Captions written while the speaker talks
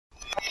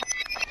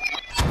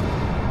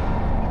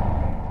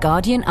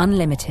Guardian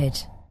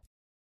Unlimited.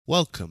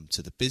 Welcome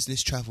to the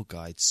Business Travel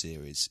Guide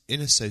series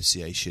in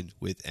association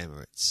with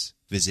Emirates.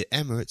 Visit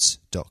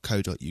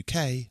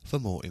emirates.co.uk for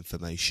more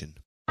information.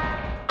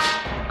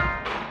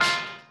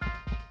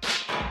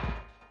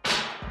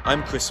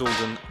 I'm Chris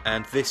Alden,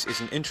 and this is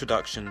an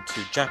introduction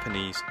to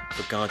Japanese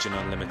for Guardian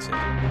Unlimited.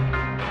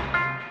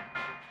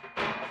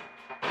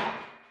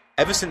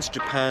 Ever since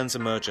Japan's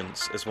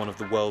emergence as one of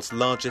the world's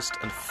largest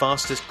and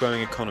fastest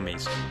growing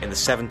economies in the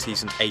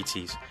 70s and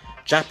 80s,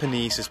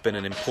 Japanese has been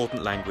an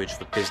important language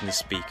for business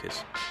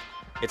speakers.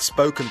 It's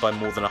spoken by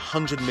more than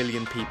 100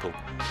 million people,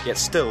 yet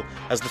still,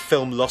 as the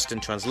film Lost in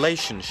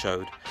Translation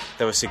showed,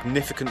 there are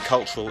significant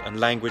cultural and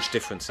language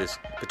differences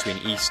between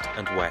East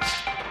and West.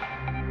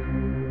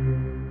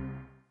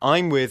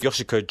 I'm with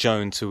Yoshiko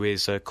Jones, who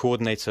is a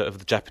coordinator of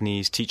the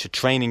Japanese teacher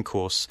training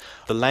course,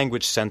 the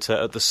Language Centre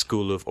at the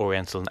School of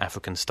Oriental and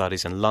African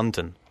Studies in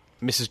London.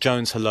 Mrs.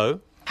 Jones,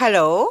 hello.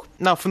 Hello.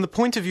 Now, from the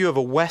point of view of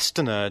a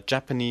Westerner,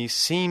 Japanese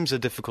seems a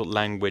difficult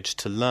language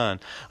to learn.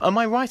 Am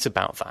I right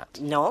about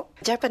that? No.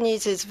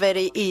 Japanese is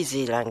very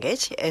easy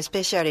language,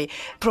 especially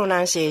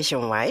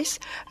pronunciation-wise.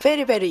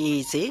 Very, very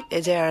easy.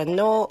 There are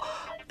no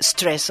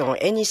stress on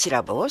any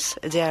syllables.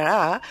 There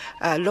are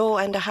low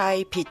and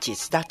high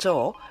pitches, that's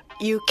all.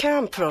 You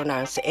can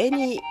pronounce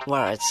any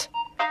words.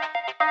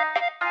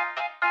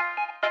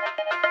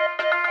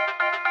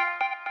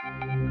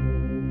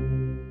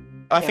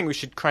 I think we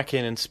should crack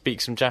in and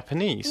speak some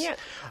Japanese. Yeah.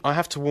 I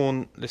have to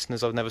warn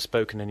listeners I've never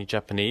spoken any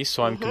Japanese,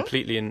 so I'm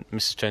completely in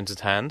Mrs. Jones's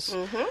hands.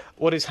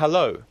 What is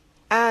hello?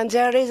 And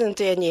there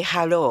isn't any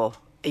hello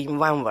in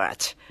one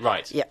word.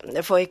 Right.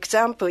 Yeah. For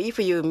example, if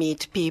you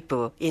meet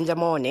people in the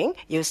morning,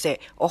 you say,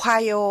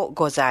 Ohayo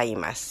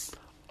gozaimasu.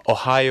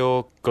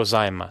 Ohayo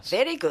gozaimasu.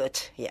 Very good,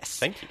 yes.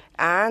 Thank you.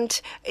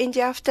 And in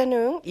the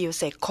afternoon, you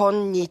say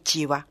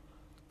konnichiwa.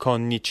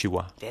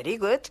 Konnichiwa. Very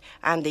good.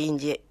 And in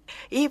the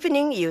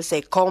evening, you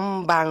say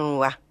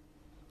konbanwa.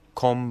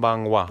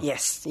 Konbanwa.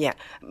 Yes, yeah.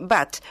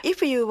 But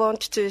if you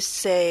want to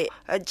say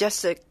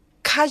just a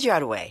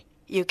casual way,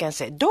 you can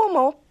say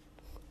domo.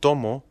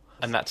 Domo.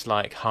 And that's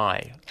like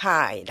hi.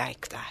 Hi,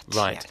 like that.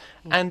 Right.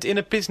 Yeah. And in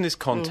a business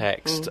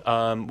context,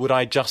 would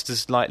I just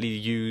as likely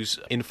use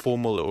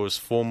informal or as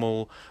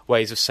formal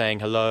ways of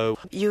saying hello?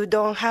 You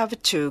don't have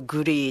to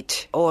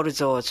greet all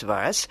those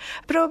words.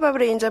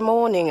 Probably in the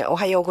morning,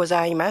 ohayo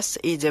gozaimasu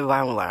is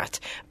one word.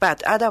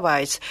 But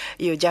otherwise,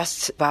 you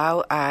just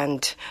bow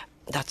and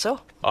that's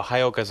all.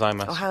 Ohayo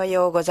gozaimasu.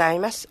 Ohayo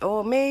gozaimasu.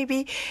 Or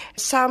maybe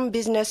some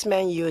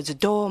businessmen use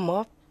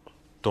domo.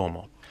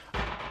 Domo.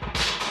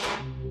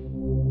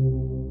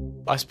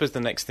 I suppose the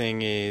next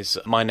thing is,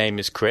 my name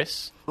is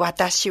Chris.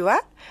 Watashi wa,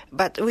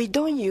 but we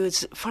don't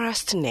use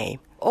first name.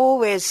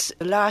 Always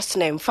last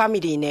name,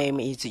 family name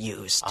is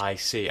used. I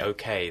see,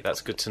 okay,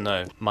 that's good to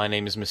know. My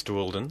name is Mr.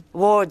 Alden.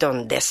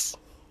 Wardon desu.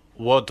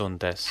 Wardon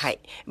desu. Hai.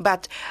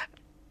 But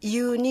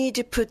you need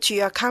to put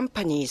your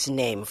company's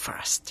name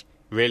first.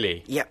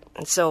 Really? Yeah.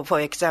 So, for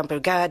example,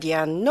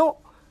 Guardian no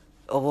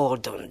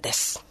Wardon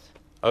desu.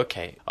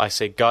 Okay, I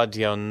say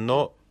Guardian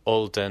no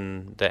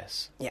Alden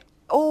desu. Yeah.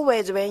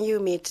 Always when you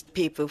meet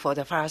people for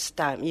the first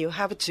time, you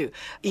have to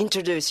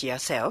introduce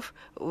yourself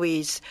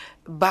with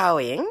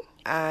bowing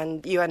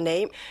and your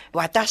name.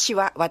 Watashi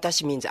wa,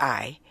 watashi means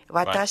I.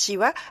 Watashi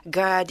wa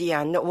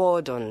Guardian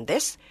Wardon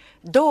desu.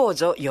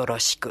 Douzo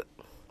yoroshiku.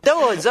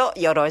 Douzo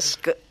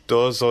yoroshiku.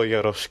 Douzo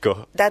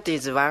yoroshiku. That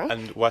is one.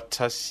 And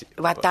watashi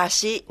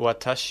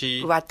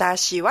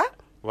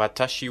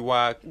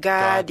wa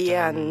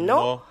Guardian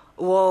no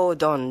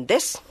Wardon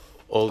desu.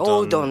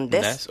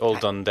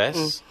 Alden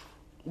desu.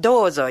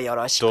 どうぞよ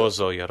ろしく。どう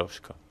ぞよろし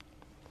く。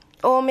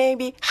Or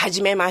maybe, は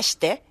じめまし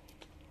て。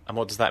And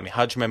what does that mean?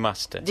 はじめま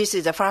して。This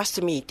is the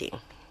first meeting.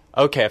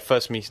 Okay,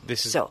 first meeting.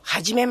 This is... So, は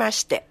じめま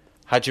して。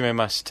はじめ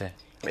まして。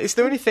Is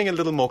there anything a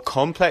little more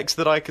complex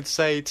that I could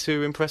say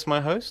to impress my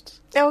host?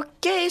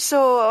 Okay,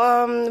 so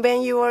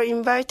when you are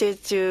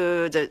invited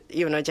to the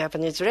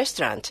Japanese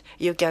restaurant,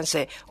 you can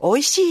say, お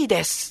いしい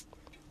です。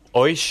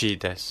おいしい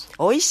です。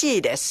おいし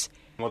いです。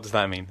What does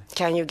that mean?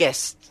 Can you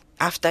guess?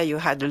 After you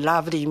had a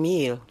lovely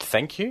meal.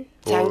 Thank you?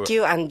 Thank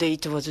you, and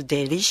it was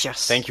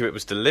delicious. Thank you, it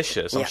was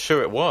delicious. I'm Yeah.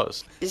 sure it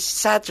was.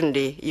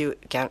 Certainly, you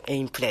can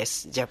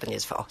impress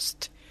Japanese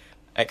host.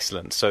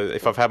 Excellent. So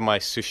if I've had my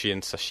sushi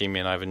and sashimi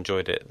and I've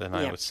enjoyed it, then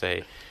I would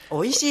say...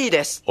 おいしい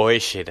です。お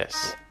いしいで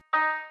す。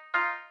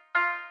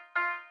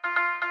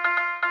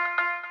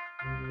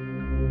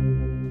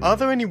Are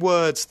there any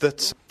words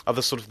that are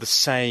the sort of the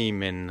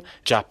same in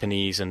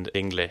Japanese and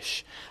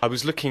English? I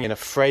was looking in a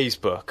phrase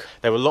book.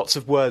 There were lots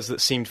of words that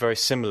seemed very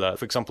similar.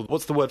 For example,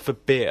 what's the word for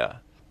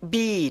beer?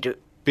 ビール。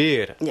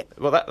 Beer. Yeah.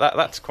 Well,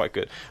 that's quite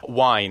good.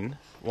 Wine.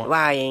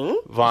 Wine.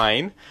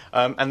 Wine.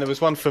 And there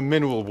was one for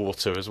mineral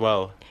water as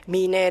well.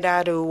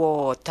 Mineral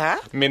water.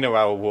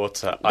 Mineral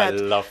water. I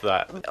But love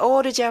that.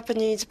 all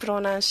Japanese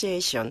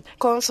pronunciation,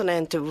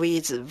 consonant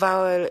with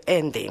vowel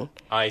ending.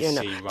 I see,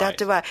 right.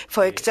 That's why,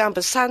 for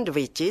example,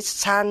 sandwiches,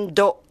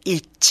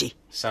 sandoichi.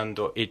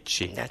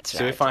 Sandoichi. That's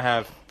So right. if I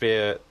have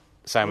beer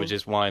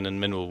sandwiches, wine and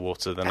mineral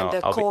water, then And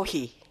I'll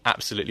coffee. be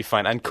absolutely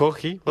fine. And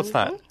kohi? What's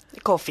that?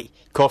 Coffee.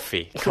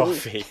 Coffee.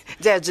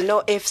 There's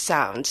no F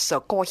sound, so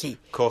coffee.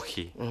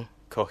 Kohi.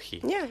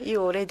 Kohi. Yeah,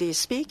 you already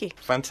speaking.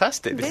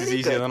 Fantastic. This is Very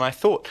easier good. than I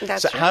thought.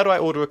 That's so right. how do I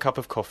order a cup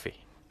of coffee?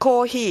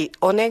 コーヒー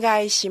お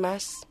願いしま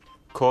す。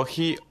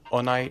 Kohi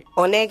onai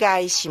お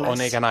願いしま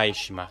す。 oneganai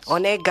shimasu. お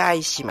願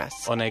いしま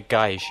す。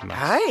 Onegai shimasu.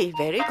 はい、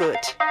very good.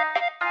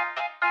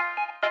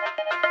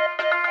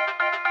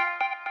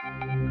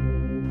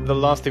 The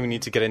last thing we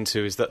need to get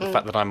into is that the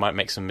fact that I might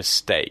make some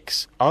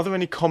mistakes. Are there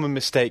any common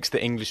mistakes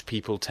that English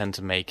people tend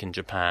to make in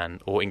Japan,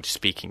 or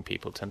English-speaking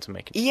people tend to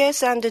make in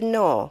Yes and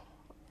no.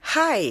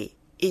 Hi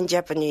in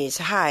Japanese,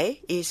 hi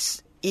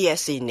is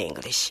yes in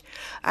English.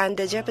 And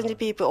the Japanese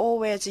people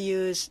always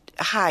use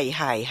hi.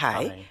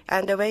 Hi.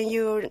 And when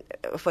you're,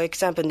 for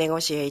example,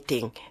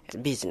 negotiating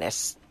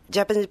business,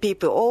 Japanese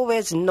people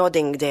always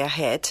nodding their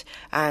head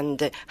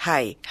and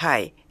hi.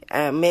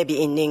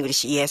 Maybe in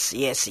English, yes.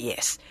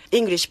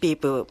 English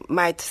people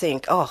might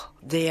think, oh,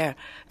 they are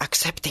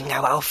accepting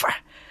our offer.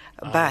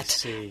 But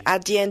see.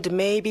 at the end,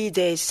 maybe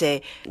they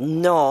say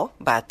no,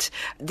 but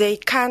they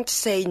can't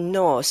say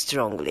no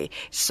strongly.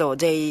 So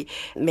they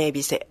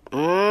maybe say,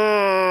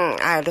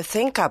 I'll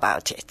think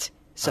about it.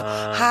 So,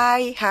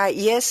 hi,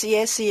 yes.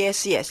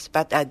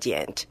 But at the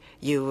end,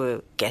 you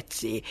will get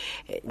the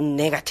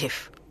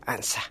negative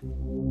answer.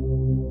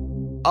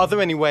 Are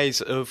there any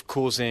ways of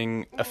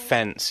causing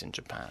offence in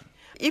Japan?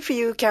 If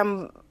you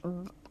can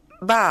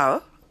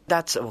bow,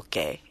 that's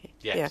okay.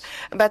 Yes. Yeah.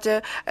 But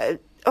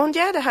on the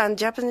other hand,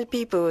 Japanese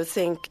people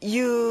think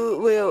you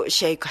will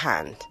shake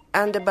hand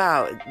and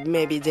bow.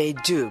 Maybe they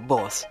do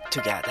both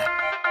together.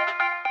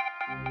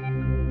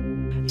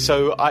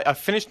 So I've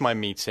finished my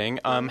meeting.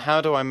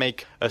 How do I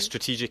make a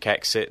strategic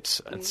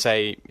exit and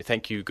say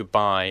thank you,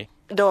 goodbye?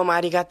 どうも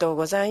ありがとう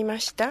ございま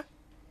した。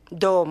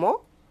どう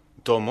も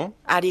Domo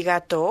あり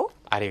がと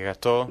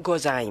arigato うご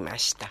ざいま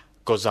した。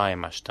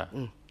 gozaimashita.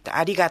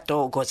 ありが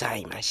とうござ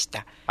いまし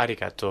た。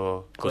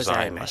 Arigato ご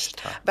ざいまし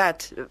た。 gozaimashita.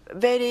 But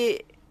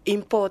very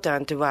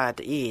important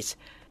word is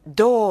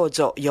どう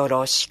ぞよ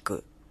ろし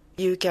く.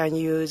 You can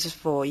use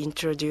for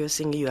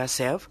introducing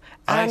yourself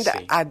I and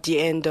see. at the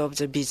end of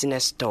the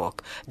business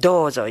talk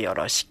どうぞよ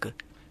ろしく.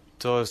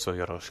 Dozo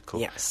yoroshiku.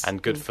 Yes.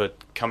 And good for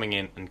coming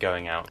in and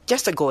going out.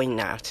 Just going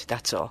out,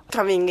 that's all.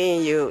 Coming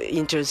in, you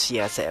introduce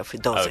yourself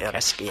どうぞ Okay. よ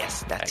ろしく.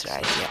 Yes, that's Excellent.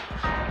 right.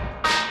 Yeah.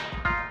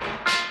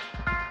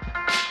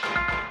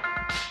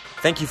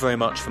 Thank you very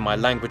much for my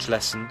language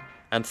lesson,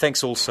 and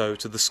thanks also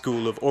to the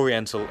School of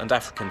Oriental and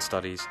African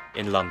Studies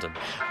in London.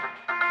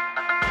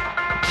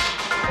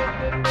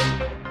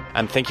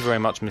 And thank you very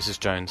much, Mrs.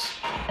 Jones.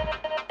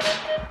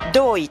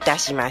 どういた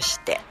しまし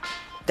て.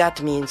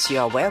 That means you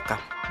are welcome.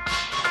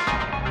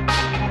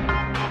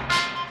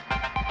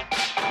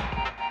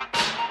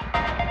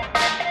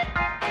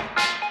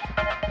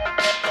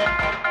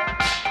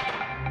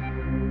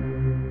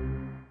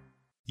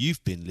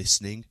 You've been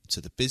listening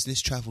to the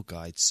Business Travel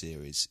Guide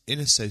series in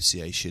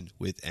association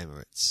with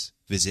Emirates.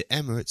 Visit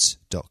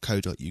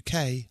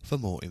emirates.co.uk for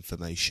more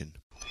information.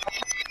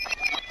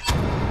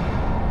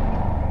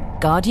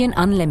 Guardian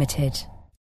Unlimited.